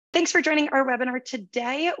Thanks for joining our webinar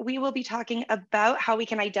today. We will be talking about how we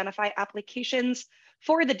can identify applications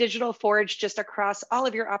for the Digital Forge just across all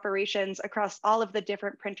of your operations, across all of the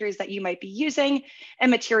different printers that you might be using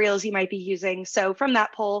and materials you might be using. So from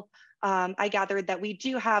that poll, I gathered that we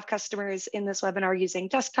do have customers in this webinar using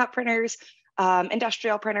desktop printers,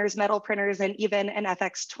 industrial printers, metal printers, and even an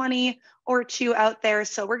FX20 or two out there.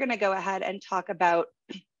 So we're going to go ahead and talk about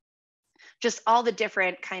just all the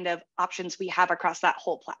different kind of options we have across that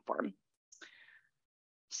whole platform.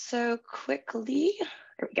 So quickly,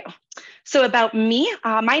 there we go. So about me,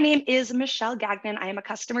 my name is Michelle Gagnon. I am a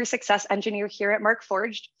customer success engineer here at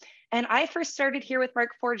Markforged. And I first started here with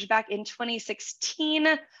Markforged back in 2016,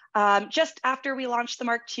 just after we launched the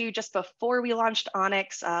Mark II, just before we launched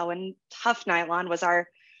Onyx, when tough nylon was our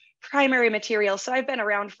primary material. So I've been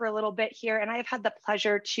around for a little bit here, and I've had the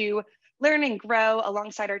pleasure to learn and grow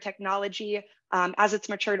alongside our technology as it's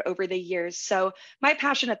matured over the years. So my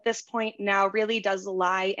passion at this point now really does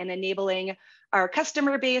lie in enabling our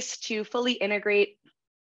customer base to fully integrate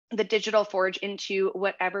the Digital Forge into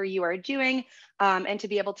whatever you are doing, and to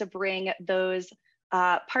be able to bring those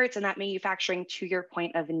parts and that manufacturing to your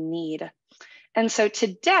point of need. And so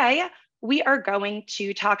today we are going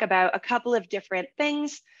to talk about a couple of different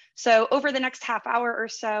things. So over the next half hour or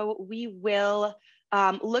so, we will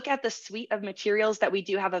look at the suite of materials that we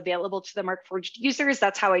do have available to the Markforged users.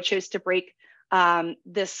 That's how I chose to break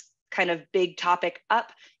this kind of big topic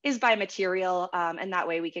up, is by material. And that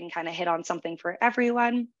way we can kind of hit on something for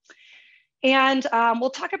everyone. And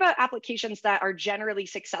we'll talk about applications that are generally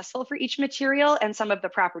successful for each material and some of the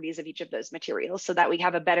properties of each of those materials so that we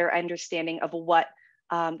have a better understanding of what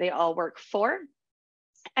they all work for.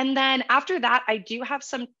 And then after that, I do have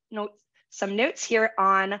some notes here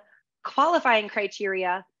on qualifying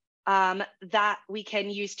criteria that we can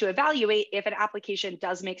use to evaluate if an application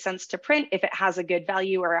does make sense to print, if it has a good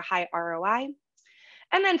value or a high ROI.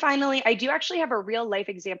 And then finally, I do actually have a real life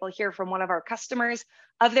example here from one of our customers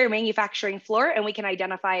of their manufacturing floor, and we can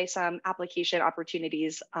identify some application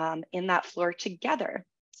opportunities in that floor together.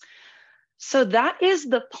 So that is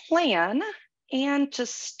the plan. And to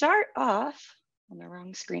start off, on the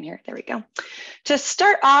wrong screen here. There we go. To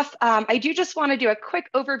start off, I do just want to do a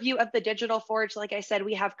quick overview of the Digital Forge. Like I said,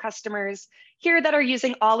 we have customers here that are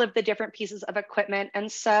using all of the different pieces of equipment.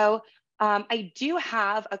 And so I do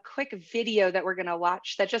have a quick video that we're going to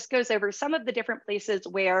watch that just goes over some of the different places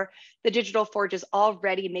where the Digital Forge is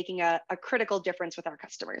already making a critical difference with our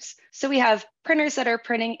customers. So we have printers that are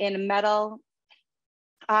printing in metal,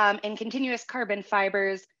 in continuous carbon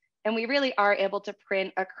fibers, and we really are able to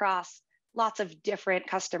print across lots of different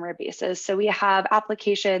customer bases. So we have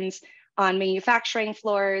applications on manufacturing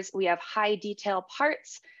floors. We have high detail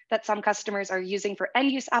parts that some customers are using for end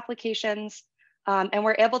use applications. And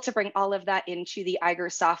we're able to bring all of that into the Eiger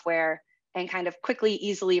software and kind of quickly,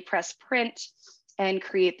 easily press print and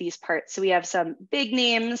create these parts. So we have some big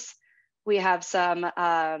names. We have some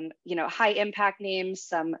high impact names,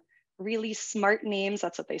 some really smart names.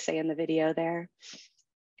 That's what they say in the video there.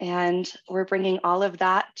 And we're bringing all of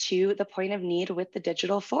that to the point of need with the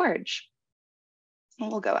Digital Forge. And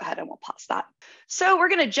we'll go ahead and we'll pause that. So we're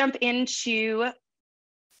going to jump into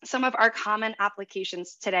some of our common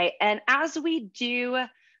applications today. And as we do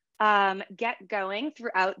get going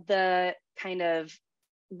throughout the kind of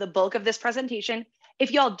the bulk of this presentation, if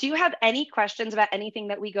y'all do have any questions about anything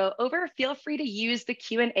that we go over, feel free to use the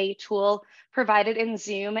Q&A tool provided in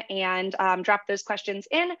Zoom and drop those questions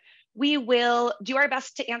in. We will do our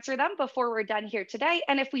best to answer them before we're done here today.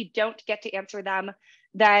 And if we don't get to answer them,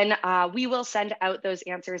 then we will send out those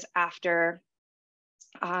answers after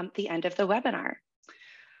the end of the webinar.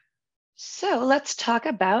 So let's talk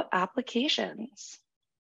about applications.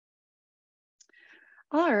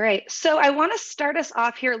 All right, so I want to start us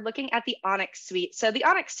off here looking at the Onyx suite. So the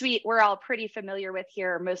Onyx suite, we're all pretty familiar with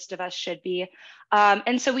here, most of us should be.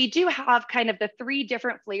 And so we do have kind of the three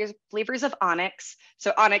different flavors of Onyx.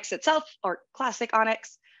 So Onyx itself, or classic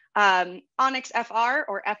Onyx, Onyx FR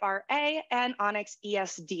or FRA, and Onyx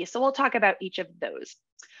ESD. So we'll talk about each of those.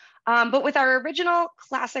 But with our original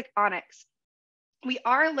classic Onyx, we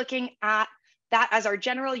are looking at that as our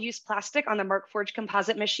general use plastic on the Markforged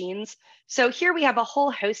composite machines. So here we have a whole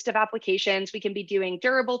host of applications. We can be doing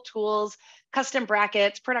durable tools, custom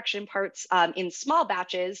brackets, production parts in small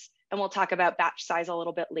batches, and we'll talk about batch size a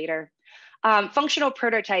little bit later. Functional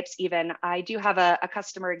prototypes even. I do have a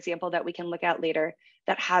customer example that we can look at later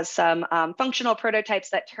that has some functional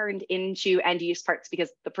prototypes that turned into end use parts because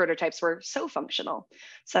the prototypes were so functional.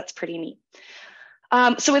 So that's pretty neat.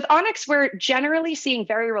 So with Onyx, we're generally seeing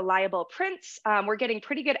very reliable prints. We're getting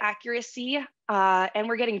pretty good accuracy, and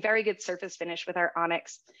we're getting very good surface finish with our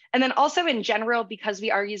Onyx. And then also in general, because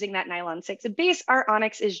we are using that nylon 6 base, our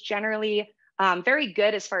Onyx is generally very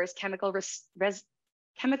good as far as chemical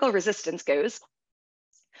resistance goes.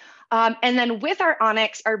 And then with our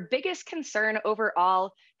Onyx, our biggest concern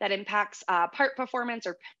overall that impacts part performance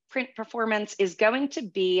or print performance is going to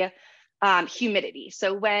be humidity.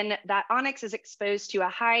 So when that Onyx is exposed to a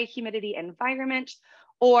high humidity environment,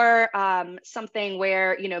 or something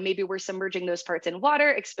where, maybe we're submerging those parts in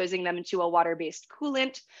water, exposing them into a water-based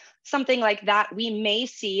coolant, something like that, we may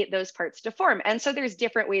see those parts deform. And so there's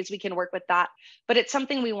different ways we can work with that, but it's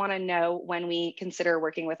something we want to know when we consider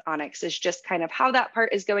working with Onyx, is just kind of how that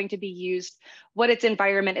part is going to be used, what its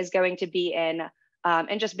environment is going to be in,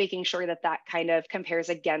 and just making sure that that kind of compares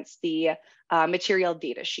against the material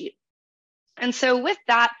data sheet. And so with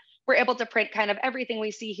that, we're able to print kind of everything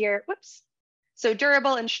we see here. Whoops. So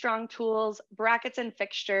durable and strong tools, brackets and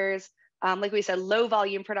fixtures, like we said, low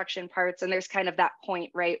volume production parts. And there's kind of that point,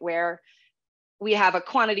 right, where we have a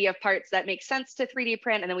quantity of parts that make sense to 3D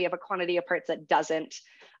print, and then we have a quantity of parts that doesn't.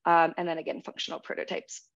 And then again, functional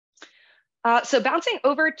prototypes. So bouncing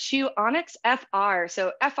over to Onyx FR.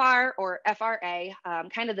 So FR or FRA,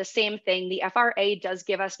 kind of the same thing. The FRA does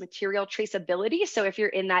give us material traceability. So if you're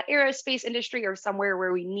in that aerospace industry or somewhere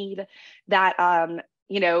where we need that,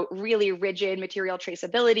 really rigid material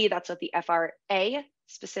traceability, that's what the FRA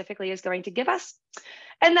specifically is going to give us.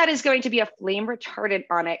 And that is going to be a flame retardant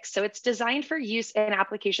Onyx. So it's designed for use in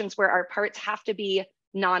applications where our parts have to be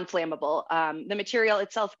non-flammable. The material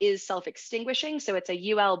itself is self-extinguishing. So it's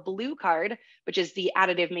a UL blue card, which is the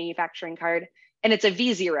additive manufacturing card. And it's a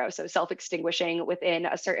V0, so self-extinguishing within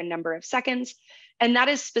a certain number of seconds. And that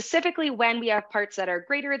is specifically when we have parts that are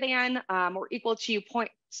greater than or equal to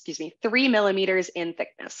 3 millimeters in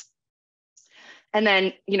thickness. And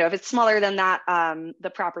then, if it's smaller than that, the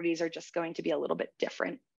properties are just going to be a little bit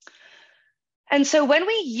different. And so when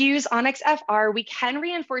we use Onyx FR, we can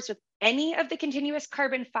reinforce with any of the continuous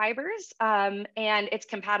carbon fibers, and it's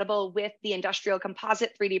compatible with the industrial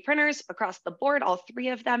composite 3D printers across the board, all 3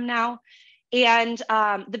 of them now. And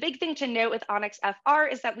the big thing to note with Onyx FR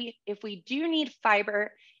is that if we do need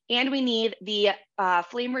fiber and we need the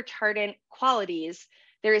flame retardant qualities,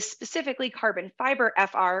 there is specifically carbon fiber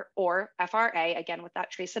FR or FRA, again with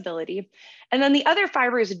that traceability. And then the other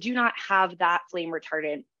fibers do not have that flame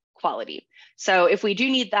retardant quality. So if we do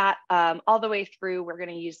need that all the way through, we're going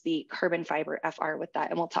to use the carbon fiber FR with that,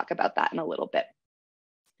 and we'll talk about that in a little bit.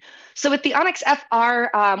 So with the Onyx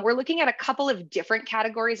FR, we're looking at a couple of different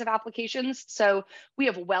categories of applications. So we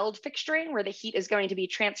have weld fixturing, where the heat is going to be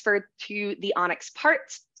transferred to the Onyx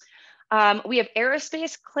parts. We have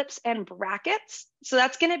aerospace clips and brackets. So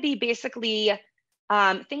that's going to be basically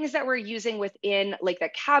things that we're using within like the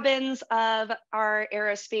cabins of our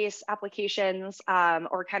aerospace applications,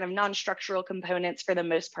 or kind of non-structural components for the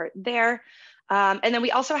most part there. And then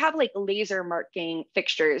we also have like laser marking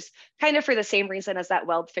fixtures, kind of for the same reason as that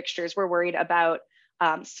weld fixtures. We're worried about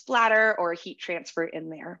splatter or heat transfer in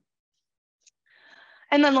there.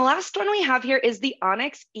 And then the last one we have here is the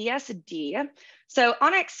Onyx ESD. So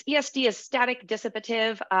Onyx ESD is static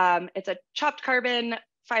dissipative. It's a chopped carbon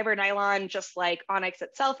fiber nylon, just like Onyx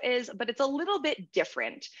itself is, but it's a little bit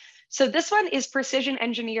different. So this one is precision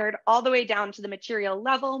engineered all the way down to the material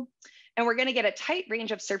level. And we're going to get a tight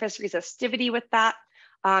range of surface resistivity with that.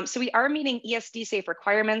 So we are meeting ESD safe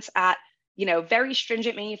requirements at very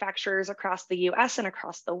stringent manufacturers across the US and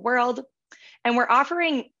across the world. And we're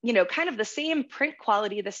offering kind of the same print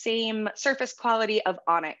quality, the same surface quality of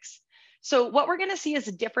Onyx. So what we're going to see is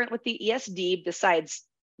different with the ESD, besides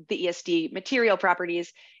the ESD material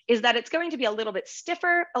properties, is that it's going to be a little bit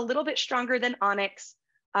stiffer, a little bit stronger than Onyx,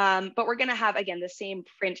 but we're going to have, again, the same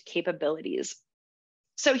print capabilities.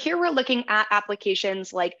 So here we're looking at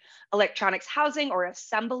applications like electronics housing or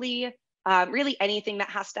assembly, really anything that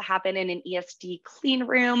has to happen in an ESD clean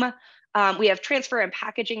room. We have transfer and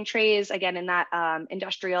packaging trays, again, in that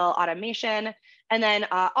industrial automation, and then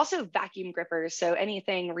also vacuum grippers. So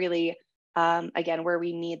anything really, again, where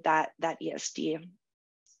we need that ESD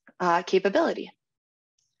capability.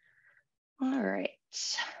 All right.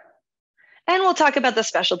 And we'll talk about the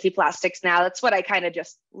specialty plastics now. That's what I kind of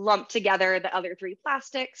just lumped together, the other 3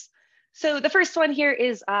 plastics. So the first one here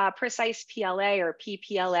is precise PLA or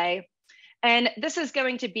PPLA. And this is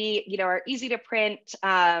going to be, our easy to print,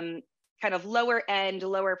 kind of lower end,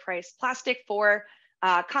 lower price plastic for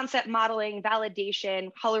concept modeling, validation,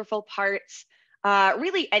 colorful parts,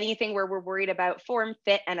 really anything where we're worried about form,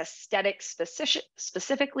 fit, and aesthetics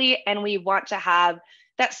specifically. And we want to have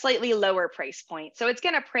that slightly lower price point. So it's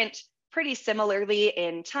going to print pretty similarly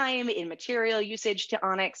in time, in material usage to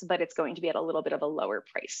onyx, but it's going to be at a little bit of a lower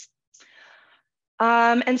price.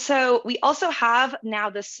 And so we also have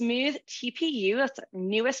now the smooth TPU, that's the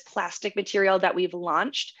newest plastic material that we've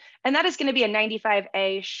launched. And that is going to be a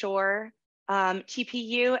 95A Shore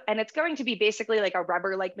TPU. And it's going to be basically like a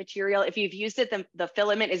rubber-like material. If you've used it, the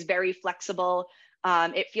filament is very flexible.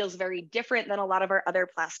 It feels very different than a lot of our other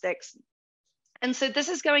plastics. And so this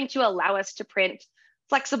is going to allow us to print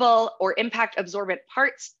flexible or impact absorbent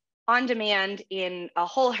parts on demand in a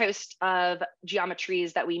whole host of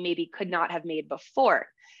geometries that we maybe could not have made before.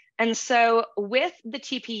 And so with the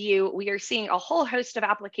TPU, we are seeing a whole host of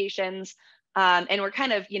applications, and we're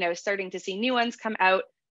kind of, starting to see new ones come out.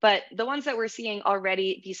 But the ones that we're seeing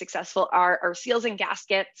already be successful are seals and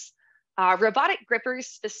gaskets, robotic grippers,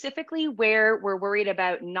 specifically where we're worried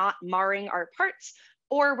about not marring our parts,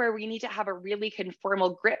 or where we need to have a really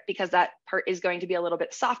conformal grip because that part is going to be a little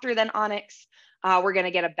bit softer than onyx. We're going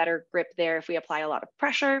to get a better grip there if we apply a lot of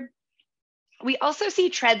pressure. We also see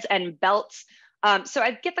treads and belts. So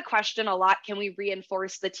I get the question a lot, can we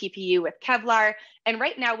reinforce the TPU with Kevlar? And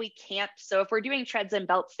right now we can't. So if we're doing treads and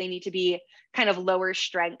belts, they need to be kind of lower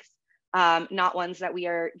strength, not ones that we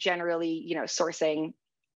are generally, sourcing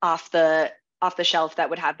off the shelf that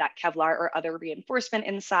would have that Kevlar or other reinforcement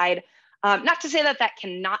inside. Not to say that that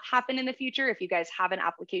cannot happen in the future. If you guys have an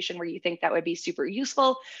application where you think that would be super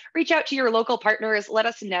useful, reach out to your local partners, let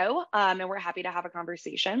us know, and we're happy to have a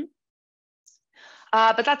conversation.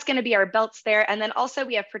 But that's going to be our belts there. And then also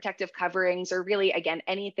we have protective coverings, or really, again,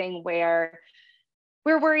 anything where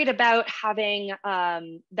we're worried about having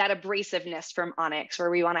that abrasiveness from onyx,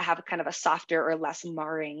 where we want to have kind of a softer or less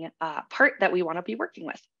marring part that we want to be working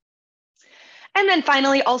with. And then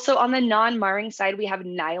finally, also on the non-marring side, we have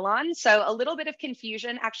nylon. So a little bit of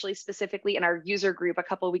confusion, actually, specifically in our user group a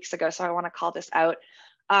couple of weeks ago. So I want to call this out.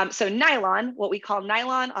 So nylon, what we call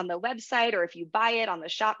nylon on the website, or if you buy it on the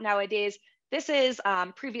shop nowadays, this is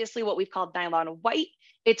previously what we've called nylon white.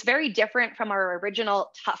 It's very different from our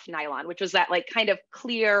original tough nylon, which was that like kind of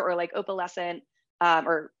clear or like opalescent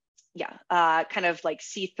kind of like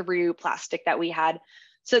see-through plastic that we had.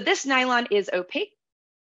 So this nylon is opaque.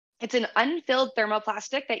 It's an unfilled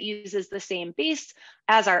thermoplastic that uses the same base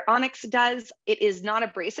as our onyx does. It is not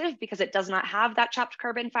abrasive because it does not have that chopped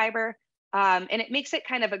carbon fiber. And it makes it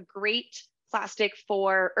kind of a great plastic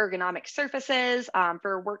for ergonomic surfaces,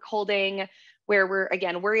 for work holding, where we're,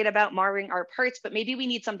 again, worried about marring our parts, but maybe we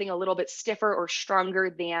need something a little bit stiffer or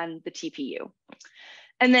stronger than the TPU.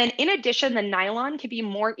 And then in addition, the nylon can be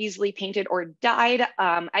more easily painted or dyed.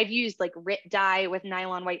 I've used like RIT dye with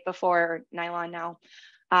nylon white before, or nylon now.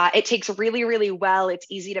 It takes really, really well. It's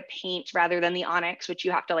easy to paint rather than the onyx, which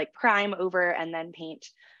you have to like prime over and then paint.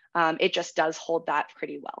 It just does hold that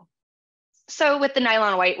pretty well. So with the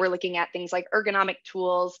nylon white, we're looking at things like ergonomic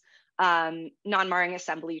tools, non-marring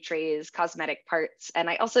assembly trays, cosmetic parts. And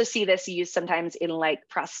I also see this used sometimes in like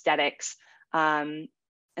prosthetics and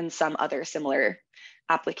some other similar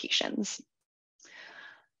applications.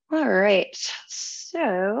 All right,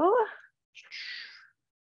 so.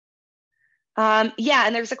 Yeah,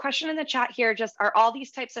 and there's a question in the chat here, just are all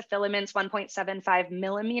these types of filaments 1.75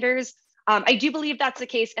 millimeters? I do believe that's the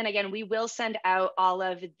case. And again, we will send out all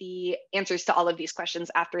of the answers to all of these questions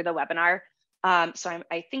after the webinar. So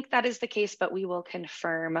I think that is the case, but we will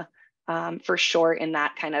confirm for sure in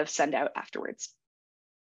that kind of send out afterwards.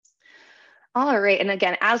 All right, and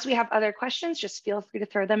again, as we have other questions, just feel free to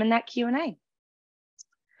throw them in that Q&A.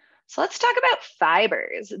 So let's talk about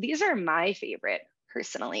fibers. These are my favorite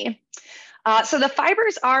personally. So the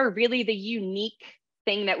fibers are really the unique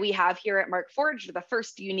thing that we have here at Markforged, the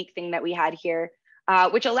first unique thing that we had here,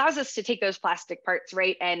 which allows us to take those plastic parts,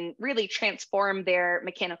 right, and really transform their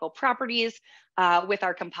mechanical properties with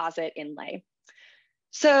our composite inlay.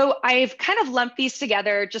 So I've kind of lumped these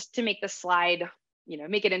together just to make the slide,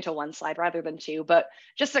 make it into one slide rather than two, but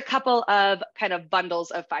just a couple of kind of bundles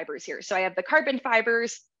of fibers here. So I have the carbon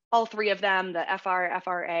fibers, all three of them, the FR,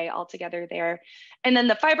 FRA, all together there. And then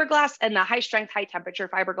the fiberglass and the high strength, high temperature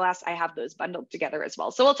fiberglass, I have those bundled together as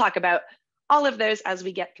well. So we'll talk about all of those as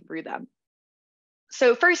we get through them.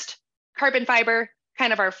 So first, carbon fiber,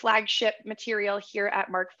 kind of our flagship material here at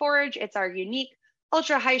Markforged. It's our unique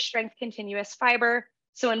ultra high strength continuous fiber.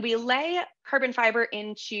 So when we lay carbon fiber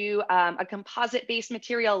into a composite based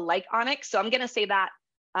material like onyx, so I'm gonna say that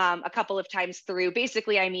a couple of times through,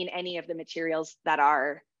 basically I mean any of the materials that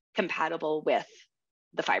are compatible with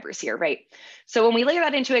the fibers here, right? So when we lay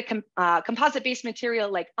that into a composite-based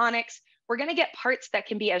material like onyx, we're gonna get parts that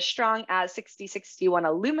can be as strong as 6061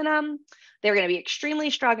 aluminum. They're gonna be extremely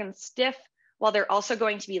strong and stiff, while they're also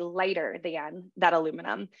going to be lighter than that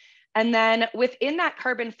aluminum. And then within that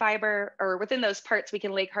carbon fiber, or within those parts, we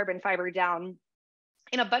can lay carbon fiber down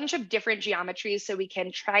in a bunch of different geometries so we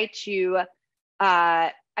can try to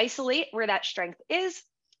isolate where that strength is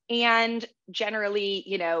and generally,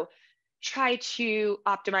 try to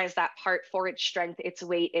optimize that part for its strength, its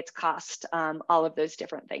weight, its cost, all of those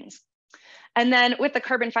different things. And then with the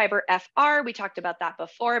carbon fiber FR, we talked about that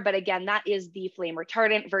before, but again, that is the flame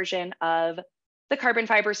retardant version of the carbon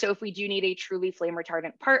fiber. So if we do need a truly flame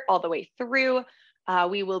retardant part all the way through,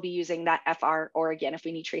 we will be using that FR, or again, if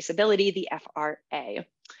we need traceability, the FRA.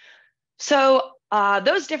 So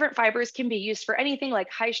those different fibers can be used for anything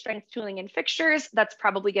like high strength tooling and fixtures. That's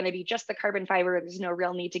probably going to be just the carbon fiber. There's no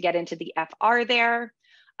real need to get into the FR there.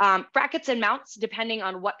 Brackets and mounts, depending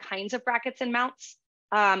on what kinds of brackets and mounts,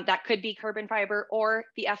 that could be carbon fiber or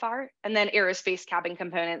the FR. And then aerospace cabin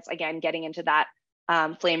components, again, getting into that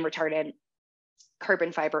flame retardant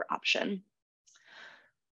carbon fiber option.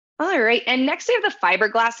 All right, and next we have the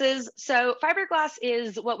fiberglasses. So fiberglass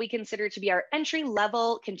is what we consider to be our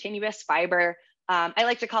entry-level continuous fiber. I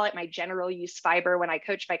like to call it my general use fiber when I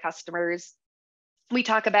coach my customers. We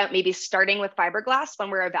talk about maybe starting with fiberglass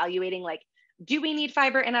when we're evaluating, like, do we need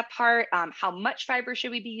fiber in a part? How much fiber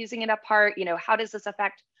should we be using in a part? How does this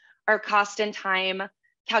affect our cost and time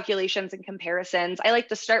calculations and comparisons? I like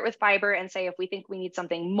to start with fiber and say, if we think we need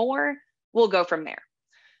something more, we'll go from there.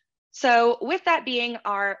 So with that being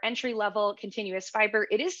our entry-level continuous fiber,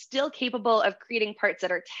 it is still capable of creating parts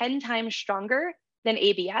that are 10 times stronger than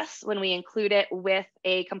ABS when we include it with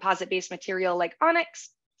a composite-based material like onyx.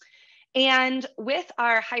 And with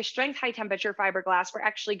our high strength, high temperature fiberglass, we're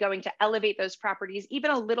actually going to elevate those properties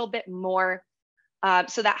even a little bit more.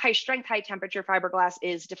 So that high strength, high temperature fiberglass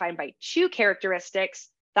is defined by two characteristics: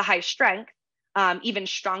 the high strength, even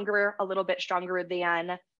stronger, a little bit stronger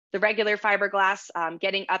than the regular fiberglass,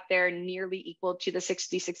 getting up there nearly equal to the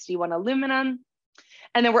 6061 aluminum.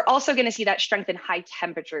 And then we're also going to see that strength in high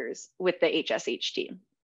temperatures with the HSHT.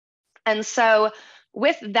 And so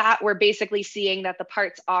with that, we're basically seeing that the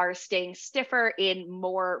parts are staying stiffer in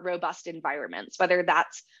more robust environments, whether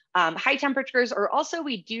that's high temperatures, or also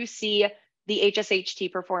we do see the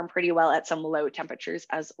HSHT perform pretty well at some low temperatures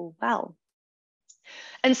as well.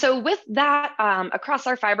 And so with that, across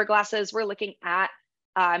our fiberglasses, we're looking at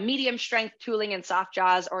medium strength tooling and soft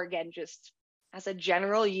jaws, or again, just as a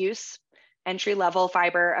general use, entry-level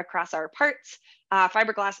fiber across our parts.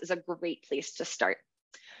 Fiberglass is a great place to start.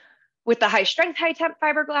 With the high strength, high temp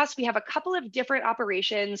fiberglass, we have a couple of different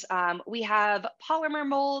operations. We have polymer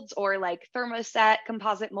molds, or like thermoset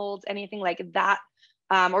composite molds, anything like that,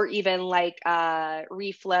 or even like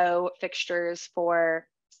reflow fixtures for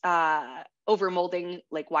overmolding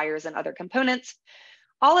like wires and other components.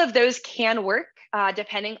 All of those can work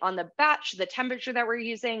depending on the batch, the temperature that we're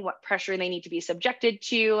using, what pressure they need to be subjected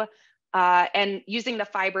to, and using the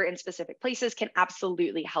fiber in specific places can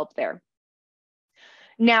absolutely help there.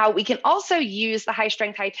 Now, we can also use the high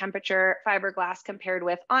strength, high temperature fiberglass compared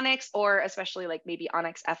with onyx, or especially like maybe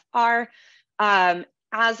onyx FR,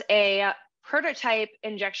 as a prototype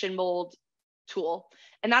injection mold tool.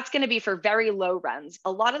 And that's going to be for very low runs.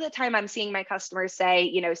 A lot of the time I'm seeing my customers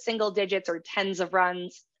say, single digits or tens of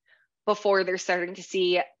runs before they're starting to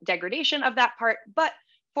see degradation of that part. But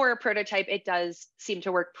for a prototype, it does seem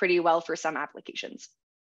to work pretty well for some applications.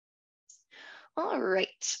 All right,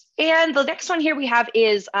 and the next one here we have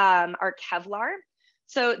is our Kevlar.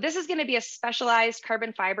 So this is going to be a specialized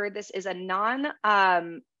carbon fiber. This is a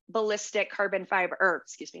non-ballistic carbon fiber, or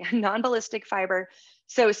excuse me, a non-ballistic fiber.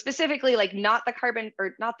 So specifically, like not the carbon,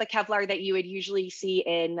 or not the Kevlar that you would usually see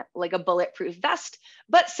in like a bulletproof vest,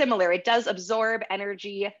 but similar. It does absorb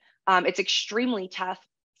energy. It's extremely tough.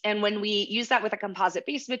 And when we use that with a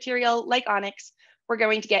composite-based material like onyx, we're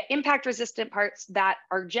going to get impact-resistant parts that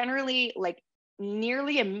are generally like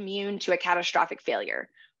nearly immune to a catastrophic failure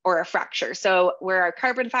or a fracture. So where our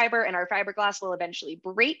carbon fiber and our fiberglass will eventually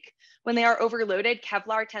break when they are overloaded,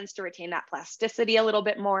 Kevlar tends to retain that plasticity a little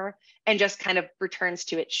bit more and just kind of returns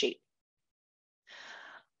to its shape.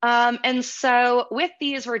 And so with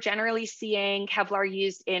these, we're generally seeing Kevlar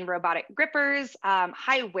used in robotic grippers,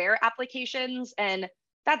 high wear applications, and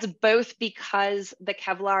that's both because the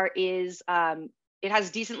Kevlar is, it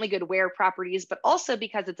has decently good wear properties, but also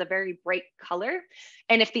because it's a very bright color.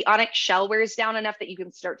 And if the onyx shell wears down enough that you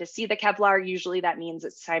can start to see the Kevlar, usually that means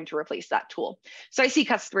it's time to replace that tool. So I see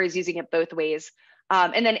customers using it both ways.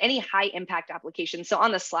 And then any high impact application. So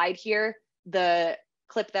on the slide here, the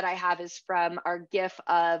clip that I have is from our GIF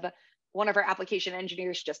of one of our application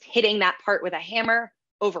engineers just hitting that part with a hammer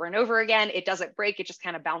over and over again. It doesn't break, it just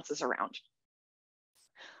kind of bounces around.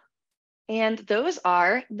 And those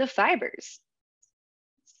are the fibers.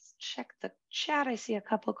 Let's check the chat. I see a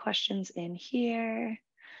couple questions in here.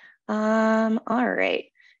 All right.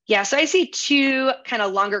 Yeah, so I see two kind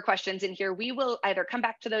of longer questions in here. We will either come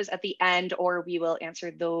back to those at the end or we will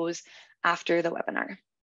answer those after the webinar.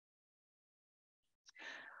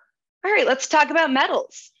 All right, let's talk about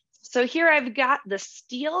metals. So here I've got the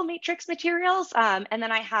steel matrix materials, and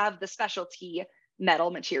then I have the specialty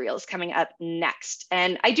metal materials coming up next.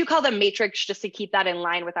 And I do call them matrix just to keep that in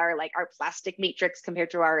line with our plastic matrix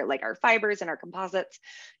compared to our fibers and our composites.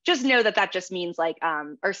 Just know that that just means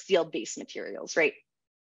our steel-based materials, right?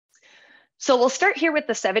 So we'll start here with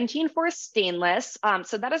the 17-4 stainless.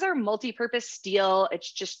 So that is our multi-purpose steel.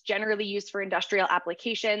 It's just generally used for industrial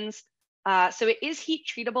applications. So it is heat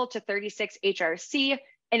treatable to 36 HRC,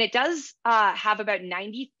 and it does have about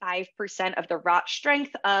 95% of the wrought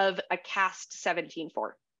strength of a cast 17-4.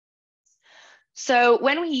 So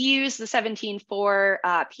when we use the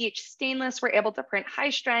 17-4 pH stainless, we're able to print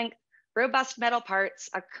high strength, robust metal parts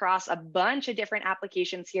across a bunch of different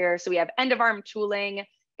applications here. So we have end of arm tooling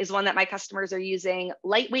is one that my customers are using.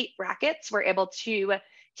 Lightweight brackets, we're able to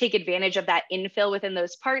take advantage of that infill within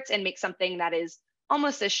those parts and make something that is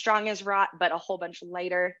almost as strong as wrought, but a whole bunch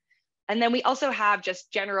lighter. And then we also have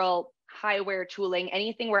just general high wear tooling,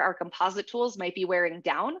 anything where our composite tools might be wearing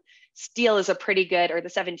down. Steel is a pretty good, or the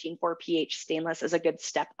 17-4 pH stainless is a good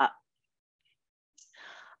step up.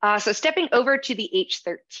 So stepping over to the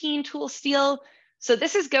H13 tool steel. So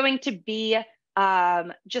this is going to be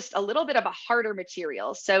just a little bit of a harder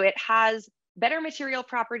material. So it has better material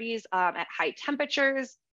properties at high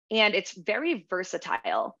temperatures, and it's very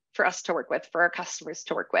versatile for us to work with, for our customers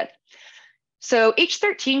to work with. So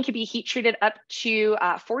H13 can be heat treated up to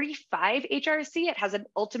 45 HRC. It has an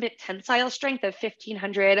ultimate tensile strength of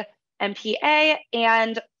 1500 MPa,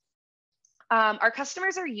 and our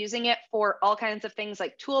customers are using it for all kinds of things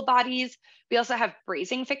like tool bodies. We also have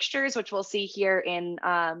brazing fixtures, which we'll see here in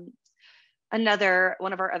another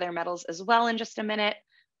one of our other metals as well in just a minute.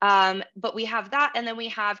 But we have that, and then we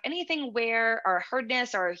have anything where our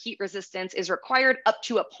hardness or heat resistance is required up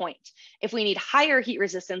to a point. If we need higher heat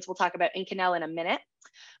resistance, we'll talk about Inconel in a minute,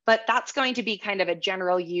 but that's going to be kind of a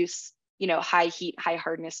general use, high heat, high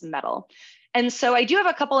hardness metal. And so I do have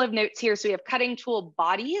a couple of notes here. So we have cutting tool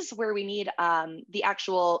bodies where we need the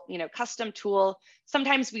actual, custom tool.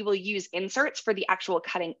 Sometimes we will use inserts for the actual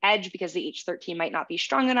cutting edge because the H13 might not be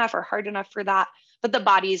strong enough or hard enough for that, but the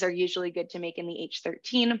bodies are usually good to make in the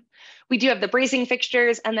H13. We do have the brazing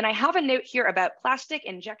fixtures. And then I have a note here about plastic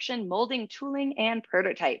injection molding tooling and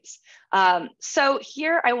prototypes. So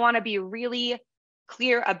here I want to be really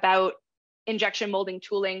clear about injection molding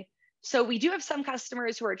tooling. So we do have some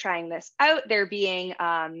customers who are trying this out. They're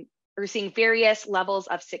we're seeing various levels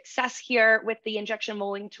of success here with the injection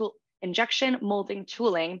molding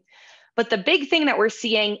tooling. But the big thing that we're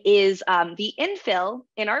seeing is the infill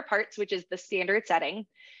in our parts, which is the standard setting,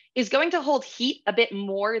 is going to hold heat a bit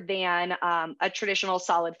more than a traditional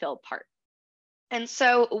solid filled part. And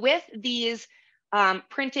so with these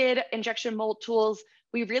printed injection mold tools,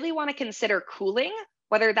 we really want to consider cooling,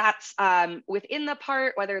 whether that's within the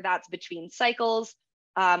part, whether that's between cycles,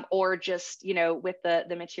 or just with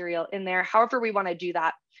the material in there. However we want to do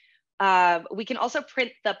that. We can also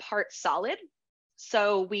print the part solid,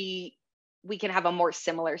 so we can have a more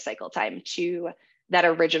similar cycle time to that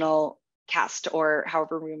original cast or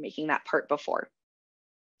however we were making that part before.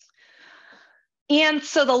 And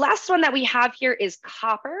so the last one that we have here is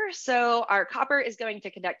copper. So our copper is going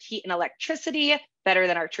to conduct heat and electricity better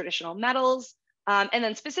than our traditional metals. And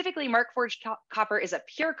then specifically, Markforged copper is a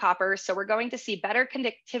pure copper. So we're going to see better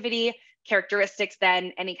conductivity characteristics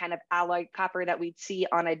than any kind of alloy copper that we'd see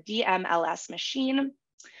on a DMLS machine.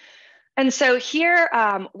 And so here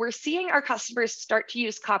we're seeing our customers start to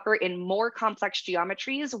use copper in more complex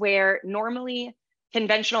geometries where normally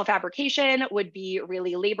conventional fabrication would be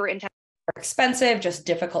really labor intensive, expensive, just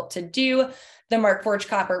difficult to do. The Markforged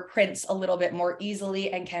copper prints a little bit more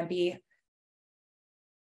easily and can be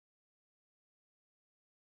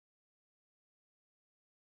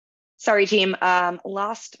Sorry, team,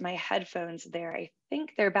 lost my headphones there. I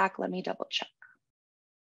think they're back. Let me double check.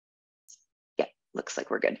 Yeah, looks like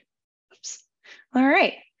we're good. Oops. All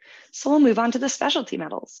right, so we'll move on to the specialty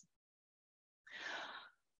metals.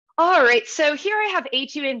 All right, so here I have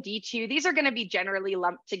A2 and D2. These are gonna be generally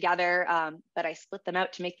lumped together, but I split them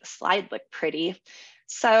out to make the slide look pretty.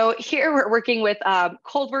 So here we're working with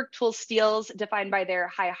cold work tool steels defined by their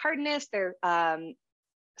high hardness, their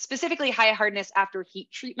specifically high hardness after heat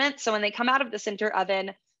treatment. So when they come out of the sinter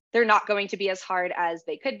oven, they're not going to be as hard as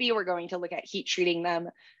they could be. We're going to look at heat treating them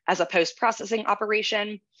as a post-processing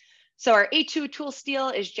operation. So our A2 tool steel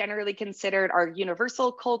is generally considered our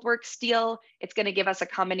universal cold work steel. It's going to give us a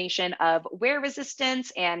combination of wear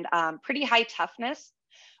resistance and pretty high toughness.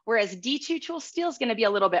 Whereas D2 tool steel is going to be a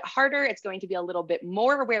little bit harder. It's going to be a little bit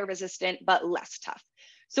more wear resistant, but less tough.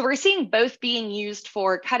 So we're seeing both being used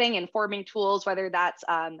for cutting and forming tools, whether that's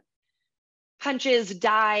punches,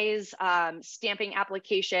 dies, stamping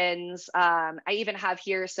applications. I even have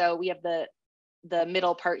here, so we have the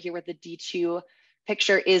middle part here with the D2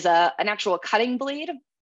 picture is an actual cutting blade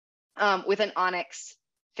with an onyx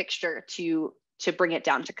fixture to bring it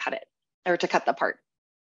down to cut it, or to cut the part.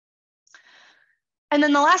 And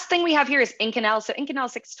then the last thing we have here is Inconel. So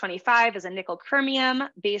Inconel 625 is a nickel chromium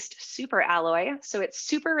based super alloy. So it's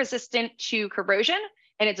super resistant to corrosion,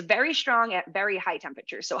 and it's very strong at very high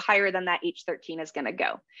temperatures. So higher than that H13 is going to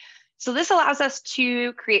go. So this allows us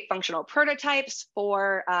to create functional prototypes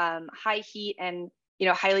for high heat and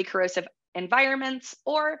highly corrosive environments,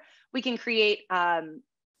 or we can create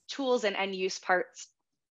tools and end use parts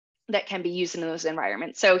that can be used in those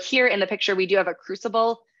environments. So here in the picture, we do have a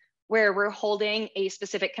crucible where we're holding a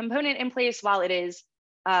specific component in place while it is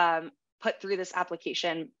put through this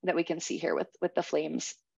application that we can see here with the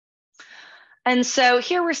flames. And so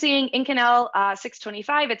here we're seeing Inconel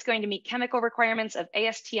 625. It's going to meet chemical requirements of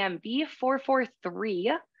ASTM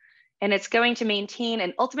B443, and it's going to maintain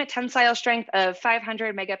an ultimate tensile strength of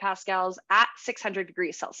 500 megapascals at 600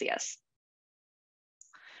 degrees Celsius.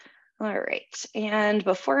 All right, and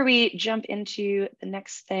before we jump into the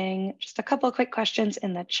next thing, just a couple of quick questions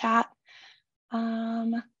in the chat.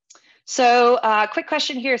 Quick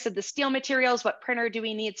question here. So the steel materials, what printer do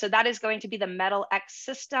we need? So that is going to be the Metal X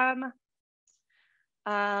system.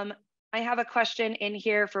 I have a question in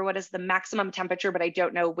here for what is the maximum temperature, but I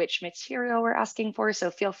don't know which material we're asking for. So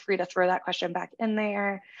feel free to throw that question back in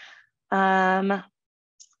there. And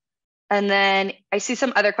then I see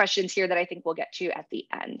some other questions here that I think we'll get to at the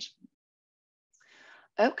end.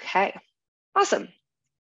 Okay, awesome.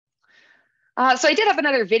 So I did have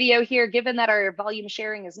another video here. Given that our volume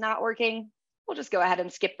sharing is not working, we'll just go ahead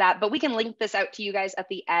and skip that, but we can link this out to you guys at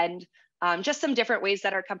the end. Just some different ways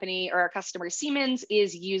that our company or our customer Siemens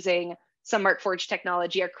is using some Markforged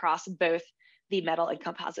technology across both the metal and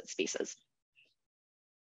composite spaces.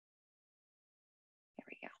 There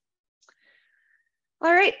we go.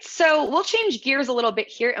 All right, so we'll change gears a little bit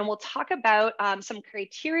here and we'll talk about some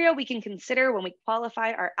criteria we can consider when we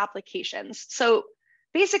qualify our applications. So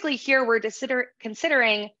basically here we're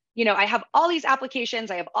considering, I have all these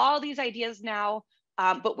applications, I have all these ideas now,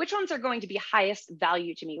 but which ones are going to be highest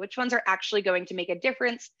value to me? Which ones are actually going to make a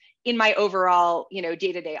difference in my overall,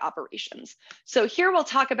 day-to-day operations? So here we'll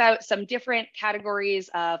talk about some different categories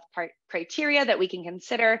of criteria that we can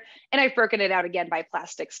consider. And I've broken it out again by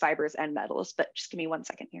plastics, fibers, and metals, but just give me 1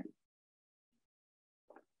 second here.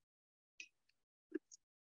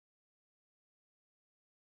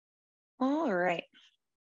 All right.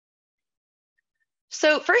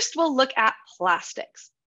 So first we'll look at plastics.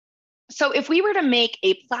 So if we were to make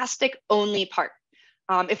a plastic only part,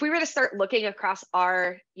 if we were to start looking across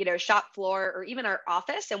our, shop floor or even our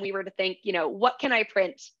office, and we were to think, what can I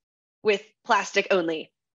print with plastic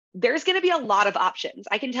only? There's going to be a lot of options.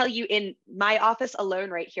 I can tell you in my office alone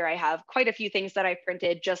right here, I have quite a few things that I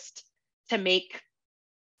printed just to make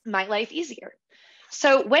my life easier.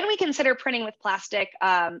 So when we consider printing with plastic,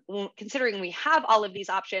 considering we have all of these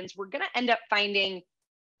options, we're going to end up finding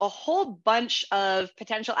a whole bunch of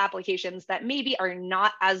potential applications that maybe are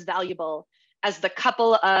not as valuable as the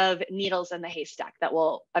couple of needles in the haystack that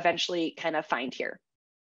we'll eventually kind of find here.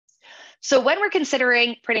 So when we're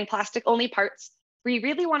considering printing plastic only parts, we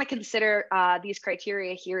really want to consider these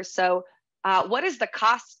criteria here. So what is the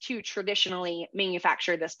cost to traditionally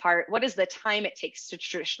manufacture this part? What is the time it takes to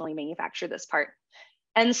traditionally manufacture this part?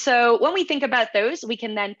 And so when we think about those, we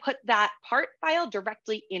can then put that part file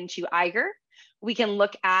directly into Eiger. We can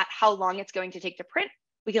look at how long it's going to take to print.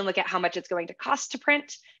 We can look at how much it's going to cost to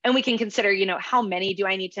print. And we can consider, how many do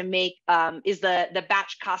I need to make? Is the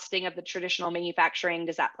batch costing of the traditional manufacturing,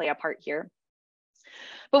 does that play a part here?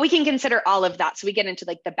 But we can consider all of that. So we get into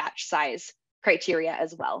like the batch size criteria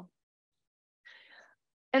as well.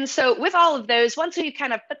 And so with all of those, once we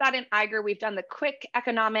kind of put that in Eiger, we've done the quick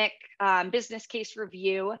economic business case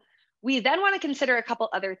review. We then want to consider a couple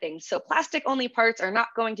other things. So plastic only parts are not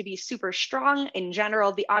going to be super strong. In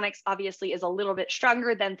general, the onyx obviously is a little bit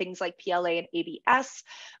stronger than things like PLA and ABS,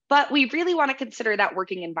 but we really want to consider that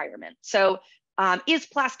working environment. So is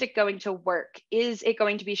plastic going to work? Is it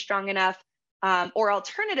going to be strong enough? Or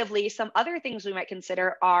alternatively, some other things we might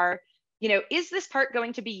consider are, is this part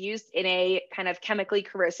going to be used in a kind of chemically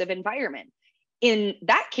corrosive environment? in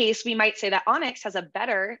that case, we might say that onyx has a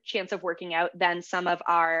better chance of working out than some of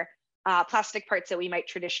our plastic parts that we might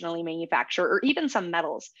traditionally manufacture, or even some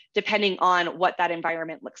metals, depending on what that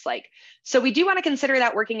environment looks like. So we do want to consider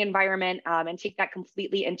that working environment and take that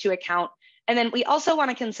completely into account. And then we also want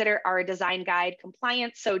to consider our design guide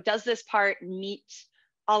compliance. So does this part meet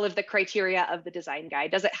all of the criteria of the design guide?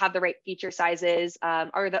 Does it have the right feature sizes?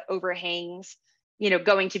 Are the overhangs,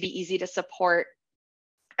 going to be easy to support?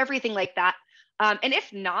 Everything like that. And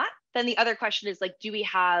if not, then the other question is like, do we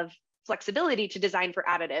have flexibility to design for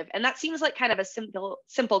additive? And that seems like kind of a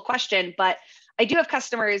simple question, but I do have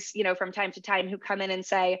customers, from time to time who come in and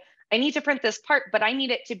say, I need to print this part, but I need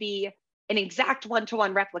it to be an exact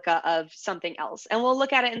one-to-one replica of something else. And we'll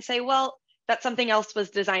look at it and say, well, that something else was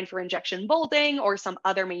designed for injection molding or some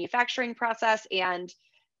other manufacturing process. And,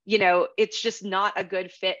 it's just not a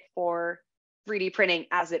good fit for 3D printing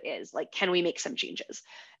as it is. Like, can we make some changes?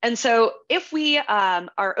 And so if we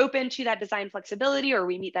are open to that design flexibility, or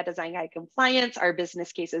we meet that design guide compliance, our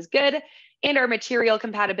business case is good, and our material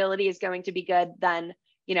compatibility is going to be good, then,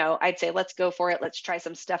 I'd say let's go for it. Let's try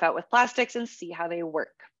some stuff out with plastics and see how they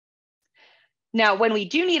work. Now, when we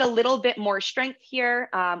do need a little bit more strength here,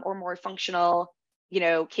 or more functional,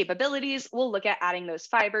 capabilities, we'll look at adding those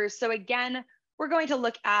fibers. So again, we're going to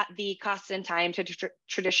look at the cost and time to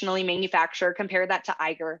traditionally manufacture, compare that to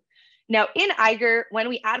Eiger. Now in Eiger, when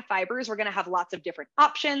we add fibers, we're gonna have lots of different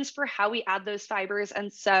options for how we add those fibers.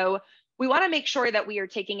 And so we wanna make sure that we are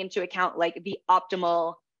taking into account like the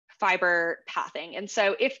optimal fiber pathing. And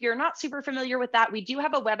so if you're not super familiar with that, we do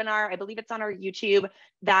have a webinar, I believe it's on our YouTube,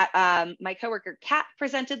 that my coworker Kat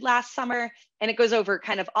presented last summer, and it goes over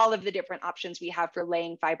kind of all of the different options we have for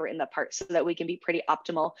laying fiber in the part so that we can be pretty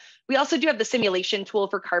optimal. We also do have the simulation tool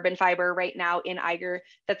for carbon fiber right now in Eiger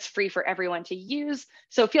that's free for everyone to use.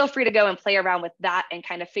 So feel free to go and play around with that and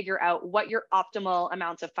kind of figure out what your optimal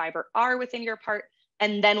amounts of fiber are within your part.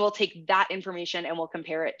 And then we'll take that information and we'll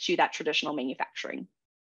compare it to that traditional manufacturing.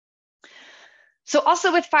 So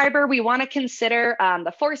also with fiber, we want to consider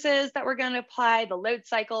the forces that we're going to apply, the load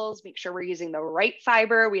cycles, make sure we're using the right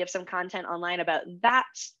fiber. We have some content online about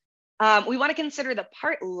that. We want to consider the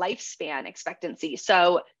part lifespan expectancy.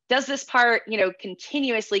 So does this part,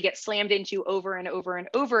 continuously get slammed into over and over and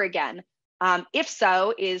over again? If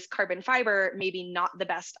so, is carbon fiber maybe not the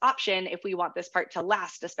best option if we want this part to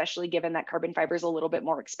last, especially given that carbon fiber is a little bit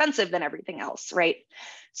more expensive than everything else, right?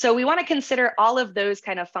 So we want to consider all of those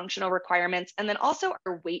kind of functional requirements, and then also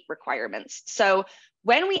our weight requirements. So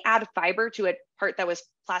when we add fiber to a part that was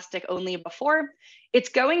plastic only before, it's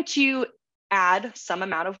going to add some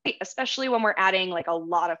amount of weight, especially when we're adding like a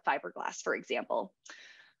lot of fiberglass, for example.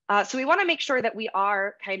 So we want to make sure that we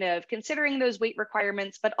are kind of considering those weight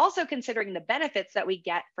requirements, but also considering the benefits that we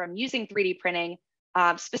get from using 3D printing,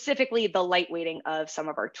 specifically the lightweighting of some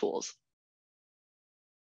of our tools.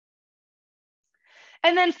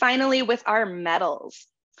 And then finally, with our metals.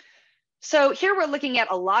 So here we're looking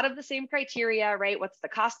at a lot of the same criteria, right? What's the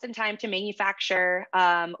cost and time to manufacture?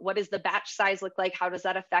 What does the batch size look like? How does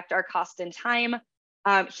that affect our cost and time?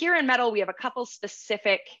 Here in metal, we have a couple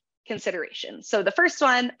specific considerations. So the first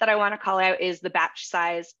one that I want to call out is the batch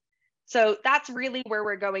size. So that's really where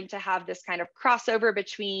we're going to have this kind of crossover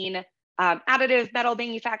between additive metal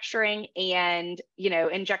manufacturing and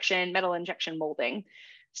metal injection molding.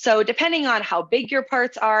 So depending on how big your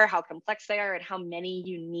parts are, how complex they are, and how many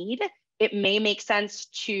you need, it may make sense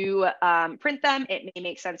to print them. It may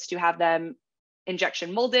make sense to have them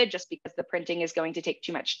injection molded just because the printing is going to take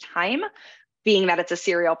too much time, being that it's a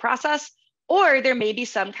serial process. Or there may be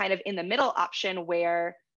some kind of in the middle option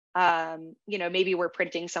where, maybe we're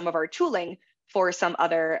printing some of our tooling for some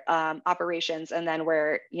other operations, and then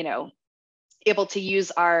we're, able to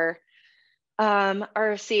use our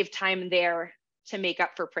saved time there to make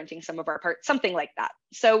up for printing some of our parts, something like that.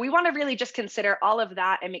 So we want to really just consider all of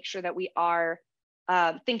that and make sure that we are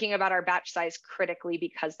thinking about our batch size critically,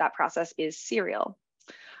 because that process is serial.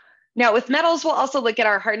 Now with metals, we'll also look at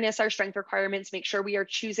our hardness, our strength requirements, make sure we are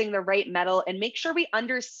choosing the right metal, and make sure we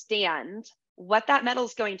understand what that metal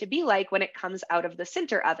is going to be like when it comes out of the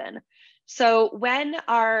sinter oven. So when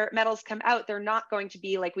our metals come out, they're not going to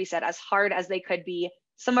be, like we said, as hard as they could be.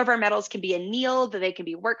 Some of our metals can be annealed, they can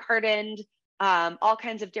be work hardened, all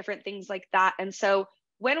kinds of different things like that. And so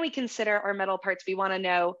when we consider our metal parts, we want to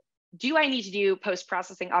know, do I need to do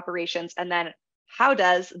post-processing operations? And then how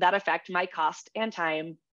does that affect my cost and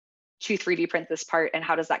time to 3D print this part, and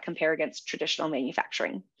how does that compare against traditional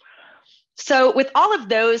manufacturing? So with all of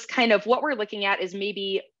those, kind of what we're looking at is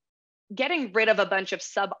maybe getting rid of a bunch of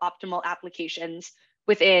suboptimal applications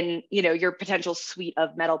within your potential suite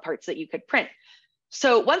of metal parts that you could print.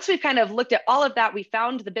 So once we've kind of looked at all of that, we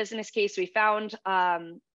found the business case, we found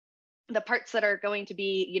the parts that are going to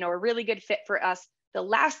be, you know, a really good fit for us. The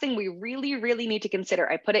last thing we really, really need to consider,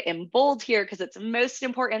 I put it in bold here because it's most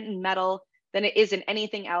important in metal than it is in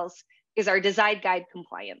anything else, is our design guide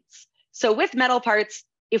compliance. So with metal parts,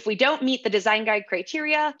 if we don't meet the design guide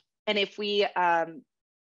criteria, and if we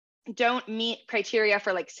don't meet criteria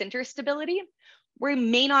for like sinter stability, we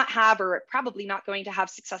may not have, or probably not going to have,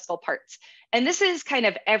 successful parts. And this is kind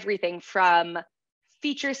of everything from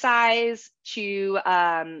feature size to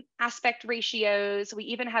aspect ratios. We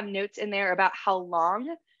even have notes in there about how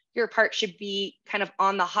long your part should be kind of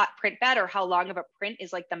on the hot print bed, or how long of a print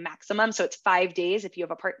is like the maximum. So it's 5 days. If you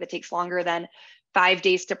have a part that takes longer than 5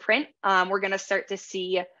 days to print, we're going to start to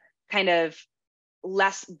see kind of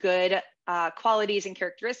less good qualities and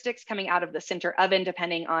characteristics coming out of the sinter oven,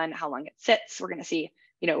 depending on how long it sits. We're going to see,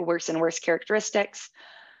 you know, worse and worse characteristics.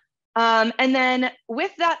 And then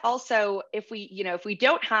with that also, if we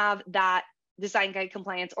don't have that design guide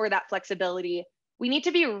compliance or that flexibility, we need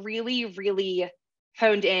to be really, really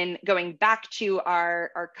honed in, going back to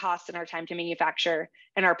our costs and our time to manufacture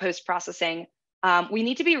and our post-processing. We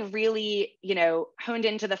need to be really, you know, honed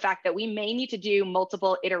into the fact that we may need to do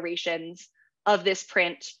multiple iterations of this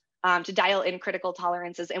print to dial in critical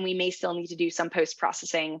tolerances, and we may still need to do some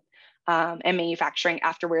post-processing and manufacturing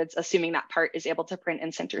afterwards, assuming that part is able to print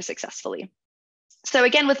and sinter successfully. So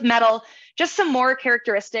again, with metal, just some more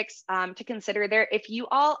characteristics to consider there. If you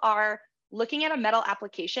all are looking at a metal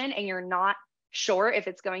application and you're not sure if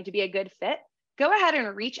it's going to be a good fit, go ahead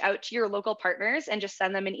and reach out to your local partners and just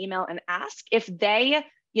send them an email and ask. If they,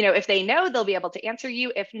 you know, if they know, they'll be able to answer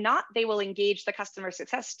you. If not, they will engage the customer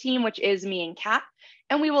success team, which is me and Kat,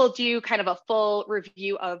 and we will do kind of a full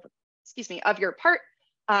review of, of your part,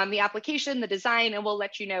 the application, the design, and we'll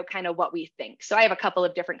let you know kind of what we think. So I have a couple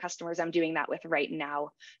of different customers I'm doing that with right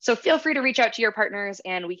now. So feel free to reach out to your partners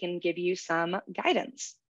and we can give you some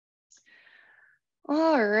guidance.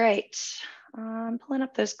 All right, pulling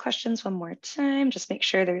up those questions one more time, just make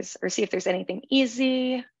sure see if there's anything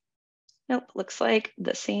easy. Nope, looks like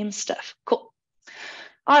the same stuff. Cool.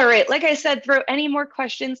 All right, like I said, throw any more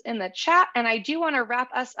questions in the chat, and I do want to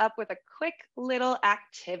wrap us up with a quick little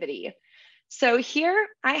activity. So here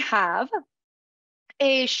I have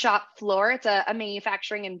a shop floor. It's a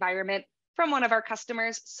manufacturing environment from one of our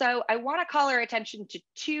customers. So I want to call our attention to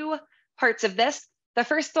two parts of this. The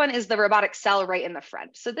first one is the robotic cell right in the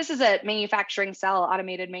front. So this is a manufacturing cell,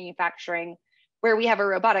 automated manufacturing, where we have a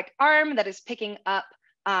robotic arm that is picking up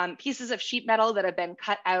pieces of sheet metal that have been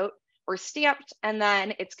cut out or stamped, and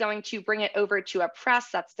then it's going to bring it over to a press.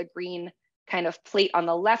 That's the green kind of plate on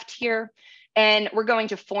the left here. And we're going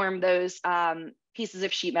to form those pieces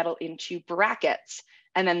of sheet metal into brackets,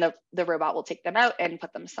 and then the robot will take them out and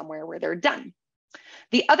put them somewhere where they're done.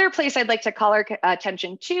 The other place I'd like to call our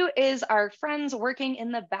attention to is our friends working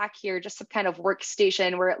in the back here, just some kind of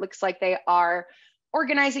workstation where it looks like they are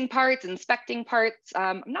organizing parts, inspecting parts.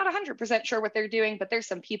 I'm not 100% sure what they're doing, but there's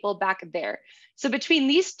some people back there. So between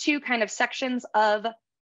these two kind of sections of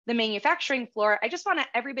the manufacturing floor, I just want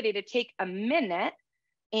everybody to take a minute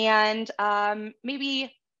and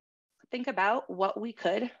maybe think about what we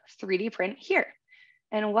could 3D print here.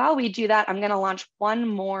 And while we do that, I'm going to launch one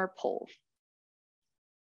more poll.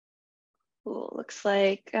 Ooh, looks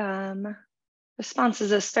like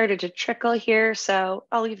responses have started to trickle here, so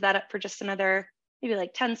I'll leave that up for just another maybe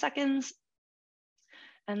like 10 seconds.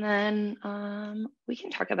 And then we can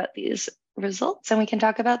talk about these results and we can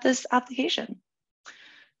talk about this application.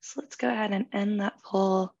 So let's go ahead and end that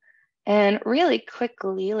poll. And really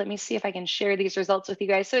quickly, let me see if I can share these results with you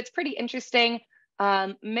guys. So it's pretty interesting.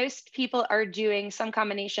 Most people are doing some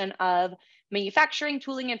combination of manufacturing,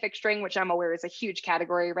 tooling, and fixturing, which I'm aware is a huge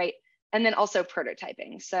category, right? And then also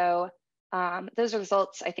prototyping. So those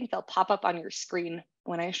results, I think they'll pop up on your screen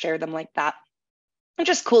when I share them like that. It's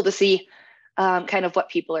just cool to see kind of what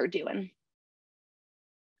people are doing.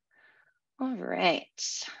 All right.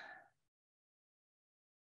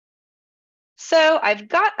 So I've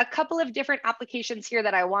got a couple of different applications here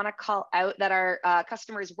that I want to call out that our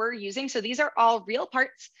customers were using. So these are all real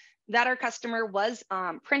parts that our customer was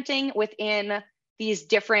printing within these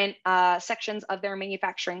different sections of their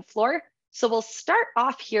manufacturing floor. So we'll start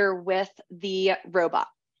off here with the robot.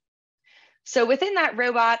 So within that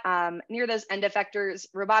robot, near those end effectors,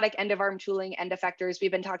 robotic end of arm tooling end effectors, we've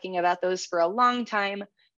been talking about those for a long time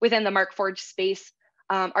within the Markforged space.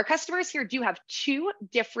 Our customers here do have two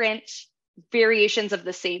different variations of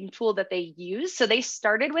the same tool that they use. So they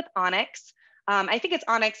started with onyx. I think it's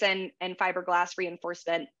onyx and fiberglass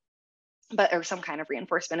reinforcement, or some kind of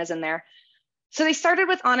reinforcement is in there. So they started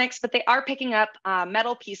with onyx, but they are picking up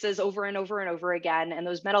metal pieces over and over and over again. And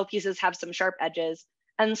those metal pieces have some sharp edges.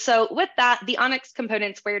 And so with that, the onyx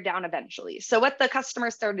components wear down eventually. So what the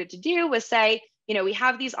customer started to do was say, you know, we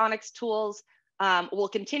have these onyx tools, we'll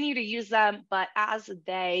continue to use them, but as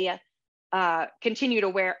they continue to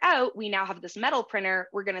wear out, we now have this metal printer.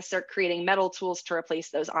 We're going to start creating metal tools to replace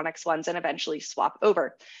those onyx ones and eventually swap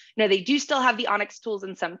over. Now, they do still have the onyx tools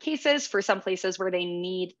in some cases for some places where they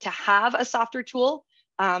need to have a softer tool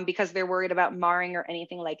because they're worried about marring or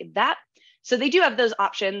anything like that. So they do have those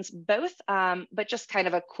options both, but just kind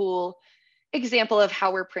of a cool example of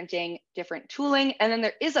how we're printing different tooling. And then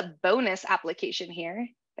there is a bonus application here.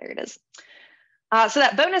 There it is. So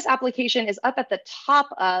that bonus application is up at the top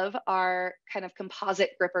of our kind of composite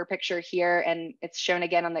gripper picture here, and it's shown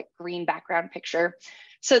again on the green background picture.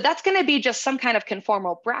 So that's going to be just some kind of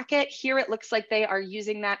conformal bracket. Here it looks like they are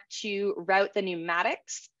using that to route the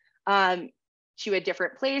pneumatics to a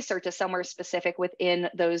different place or to somewhere specific within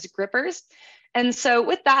those grippers. And so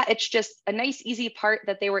with that, it's just a nice, easy part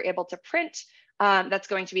that they were able to print that's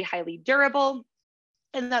going to be highly durable.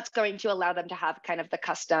 And that's going to allow them to have kind of the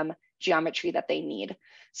custom geometry that they need.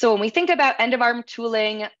 So when we think about end of arm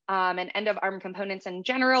tooling and end of arm components in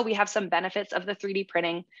general, we have some benefits of the 3D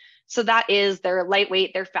printing. So that is they're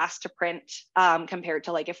lightweight, they're fast to print compared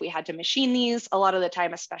to like if we had to machine these a lot of the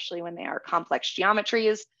time, especially when they are complex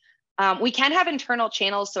geometries. We can have internal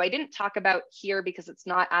channels. So I didn't talk about here because it's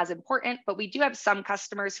not as important, but we do have some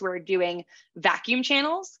customers who are doing vacuum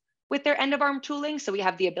channels with their end of arm tooling. So we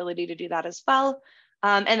have the ability to do that as well.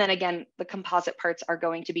 And then again, the composite parts are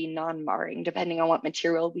going to be non-marring depending on what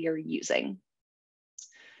material we are using.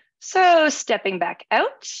 So stepping back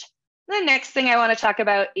out, the next thing I want to talk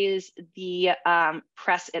about is the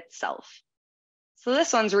press itself. So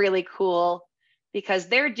this one's really cool because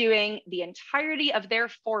they're doing the entirety of their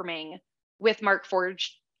forming with Markforged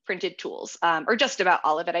printed tools, or just about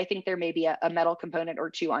all of it. I think there may be a metal component or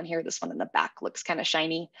two on here. This one in the back looks kind of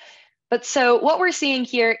shiny. But so what we're seeing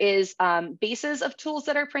here is bases of tools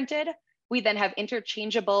that are printed. We then have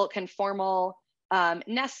interchangeable conformal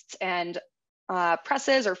nests and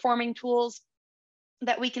presses or forming tools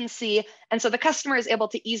that we can see. And so the customer is able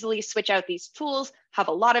to easily switch out these tools, have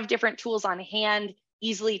a lot of different tools on hand,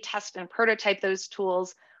 easily test and prototype those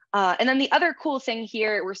tools. And then the other cool thing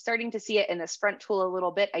here, we're starting to see it in this front tool a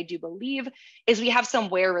little bit, I do believe, is we have some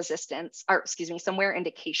wear resistance, or excuse me, some wear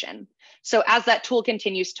indication. So as that tool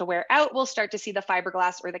continues to wear out, we'll start to see the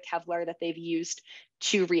fiberglass or the Kevlar that they've used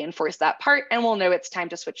to reinforce that part, and we'll know it's time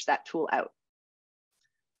to switch that tool out.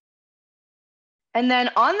 And then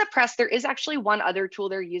on the press, there is actually one other tool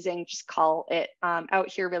they're using, just call it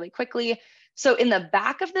out here really quickly. So in the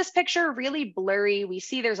back of this picture, really blurry, we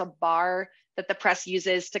see there's a bar that the press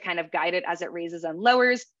uses to kind of guide it as it raises and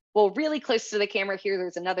lowers. Well, really close to the camera here,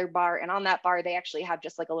 there's another bar, and on that bar, they actually have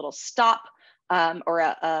just like a little stop or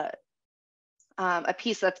a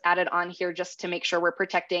piece that's added on here just to make sure we're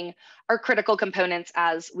protecting our critical components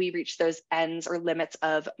as we reach those ends or limits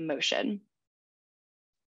of motion.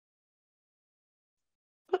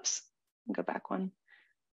 Oops, go back one.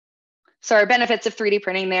 So our benefits of 3D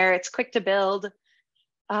printing there, it's quick to build.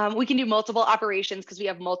 We can do multiple operations because we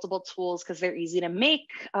have multiple tools because they're easy to make.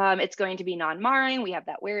 It's going to be non-marring. We have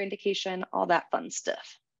that wear indication, all that fun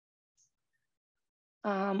stuff.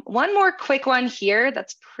 One more quick one here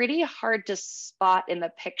that's pretty hard to spot in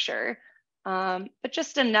the picture, but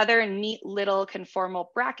just another neat little conformal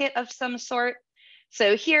bracket of some sort.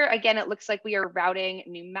 So here, again, it looks like we are routing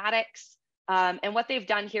pneumatics. And what they've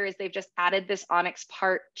done here is they've just added this onyx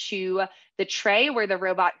part to the tray where the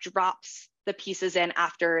robot drops the pieces in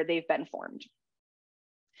after they've been formed.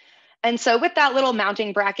 And so with that little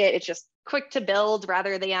mounting bracket, it's just quick to build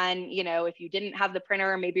rather than, you know, if you didn't have the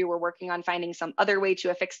printer, maybe we're working on finding some other way to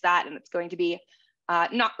affix that and it's going to be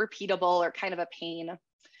not repeatable or kind of a pain.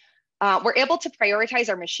 We're able to prioritize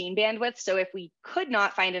our machine bandwidth. So if we could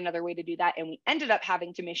not find another way to do that and we ended up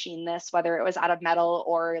having to machine this, whether it was out of metal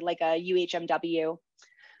or like a UHMW,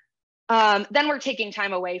 then we're taking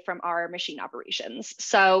time away from our machine operations.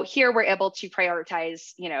 So here we're able to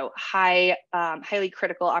prioritize, you know, highly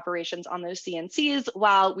critical operations on those CNCs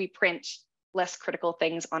while we print less critical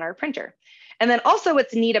things on our printer. And then also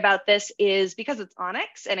what's neat about this is because it's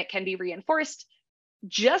onyx and it can be reinforced,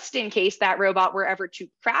 just in case that robot were ever to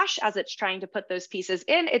crash as it's trying to put those pieces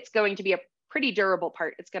in, it's going to be a pretty durable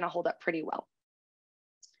part. It's going to hold up pretty well.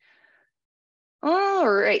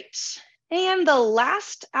 All right. And the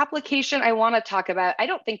last application I want to talk about, I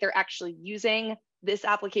don't think they're actually using this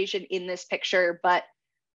application in this picture, but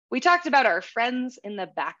we talked about our friends in the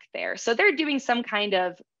back there. So they're doing some kind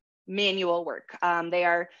of manual work. They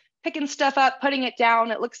are picking stuff up, putting it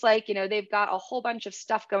down. It looks like, they've got a whole bunch of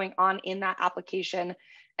stuff going on in that application.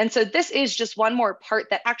 And so this is just one more part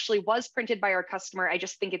that actually was printed by our customer. I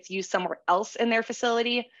just think it's used somewhere else in their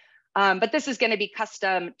facility. But this is going to be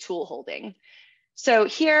custom tool holding. So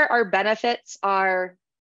here our benefits are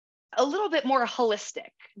a little bit more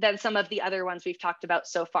holistic than some of the other ones we've talked about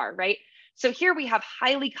so far, right? So here we have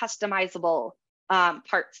highly customizable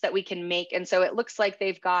parts that we can make. And so it looks like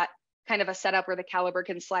they've got kind of a setup where the caliber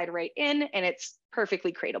can slide right in and it's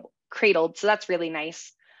perfectly cradled. So that's really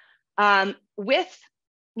nice. With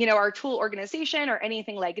our tool organization or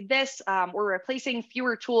anything like this, we're replacing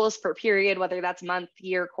fewer tools per period, whether that's month,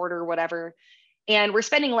 year, quarter, whatever. And we're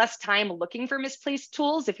spending less time looking for misplaced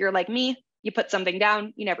tools. If you're like me, you put something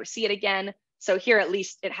down, you never see it again. So here, at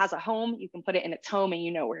least it has a home. You can put it in its home and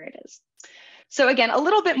you know where it is. So again, a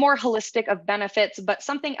little bit more holistic of benefits, but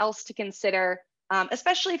something else to consider,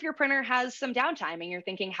 especially if your printer has some downtime and you're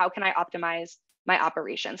thinking, how can I optimize my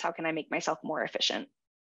operations? How can I make myself more efficient?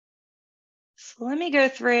 So let me go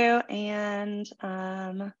through and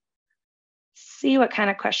see what kind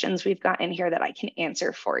of questions we've got in here that I can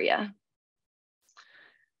answer for you.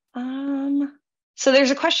 So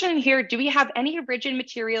there's a question here, do we have any rigid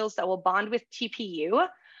materials that will bond with TPU?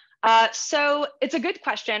 So it's a good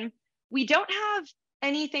question. We don't have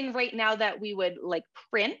anything right now that we would like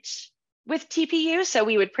print with TPU. So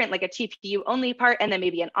we would print like a TPU only part and then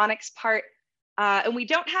maybe an Onyx part. And we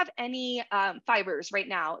don't have any fibers right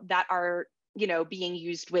now that are being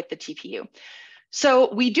used with the TPU.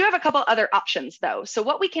 So we do have a couple other options though. So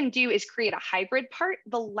what we can do is create a hybrid part.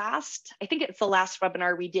 I think it's the last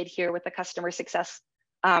webinar we did here with the customer success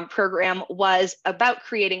program was about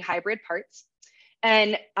creating hybrid parts.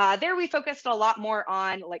 And there we focused a lot more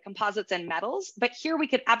on like composites and metals, but here we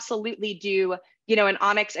could absolutely do, an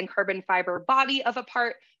Onyx and carbon fiber body of a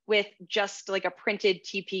part with just like a printed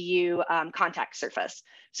TPU contact surface.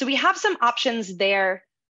 So we have some options there.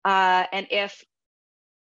 And if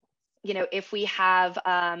we have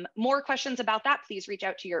more questions about that, please reach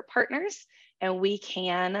out to your partners and we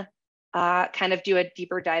can kind of do a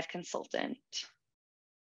deeper dive consultant.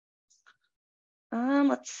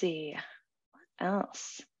 Let's see, what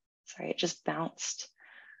else? Sorry, it just bounced.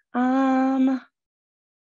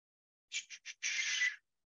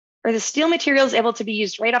 Are the steel materials able to be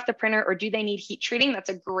used right off the printer or do they need heat treating? That's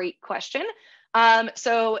a great question.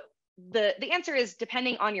 So the answer is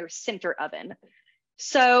depending on your sinter oven.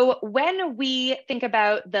 So when we think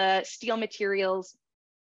about the steel materials,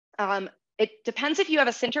 it depends if you have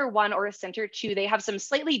a sinter 1 or a sinter 2. They have some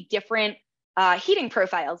slightly different heating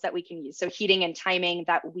profiles that we can use. So heating and timing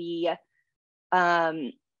that we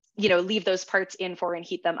leave those parts in for and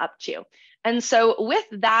heat them up to. And so with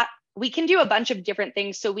that, we can do a bunch of different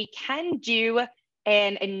things. So we can do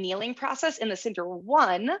an annealing process in the sinter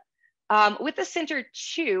 1. With the sinter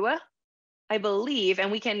 2, I believe,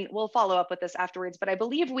 and we'll follow up with this afterwards, but I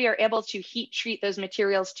believe we are able to heat treat those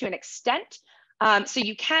materials to an extent. So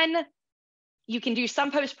you can do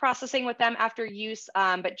some post-processing with them after use,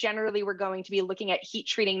 but generally we're going to be looking at heat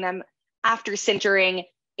treating them after sintering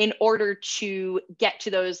in order to get to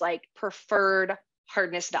those like preferred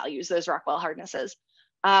hardness values, those Rockwell hardnesses.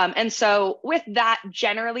 And so with that,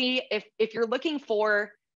 generally, if you're looking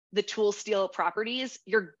for the tool steel properties,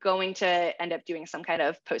 you're going to end up doing some kind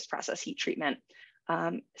of post-process heat treatment.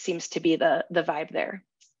 Seems to be the vibe there,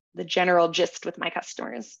 the general gist with my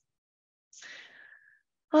customers.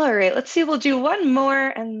 All right, let's see, we'll do one more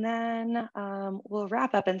and then we'll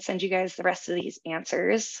wrap up and send you guys the rest of these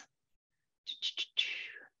answers.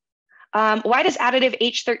 Why does additive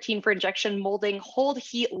H13 for injection molding hold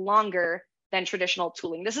heat longer than traditional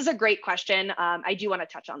tooling? This is a great question. I do want to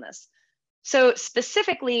touch on this. So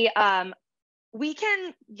specifically, we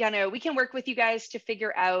can work with you guys to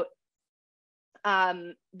figure out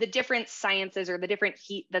the different sciences or the different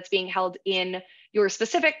heat that's being held in your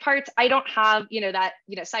specific parts. I don't have that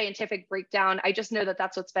scientific breakdown. I just know that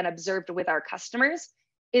that's what's been observed with our customers,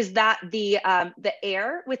 is that the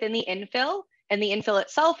air within the infill and the infill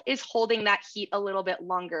itself is holding that heat a little bit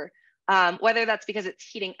longer. Whether that's because it's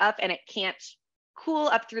heating up and it can't cool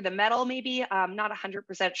up through the metal, maybe, I'm not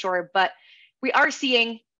 100% sure, but we are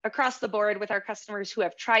seeing across the board with our customers who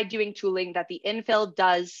have tried doing tooling that the infill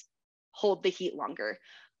does hold the heat longer.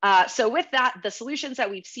 So with that, the solutions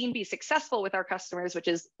that we've seen be successful with our customers, which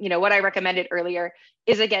is what I recommended earlier,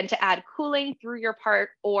 is again to add cooling through your part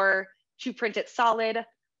or to print it solid,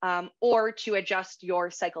 or to adjust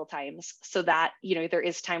your cycle times so that there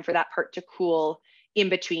is time for that part to cool in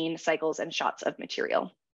between cycles and shots of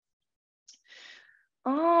material.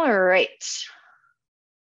 All right.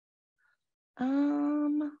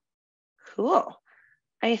 Cool.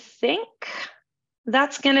 I think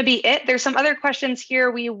that's going to be it. There's some other questions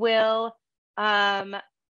here we will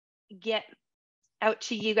get out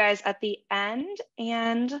to you guys at the end.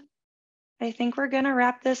 And I think we're going to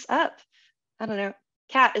wrap this up. I don't know.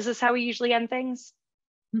 Kat, is this how we usually end things?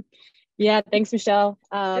 Yeah, thanks, Michelle.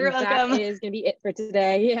 You're welcome. That is going to be it for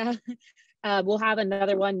today. Yeah. We'll have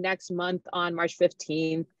another one next month on March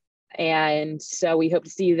 15th. And so we hope to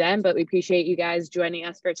see you then, but we appreciate you guys joining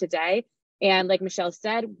us for today. And like Michelle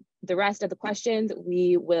said, the rest of the questions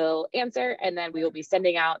we will answer, and then we will be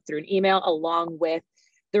sending out through an email along with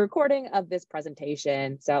the recording of this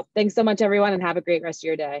presentation. So thanks so much, everyone, and have a great rest of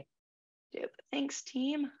your day. Thanks,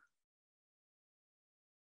 team.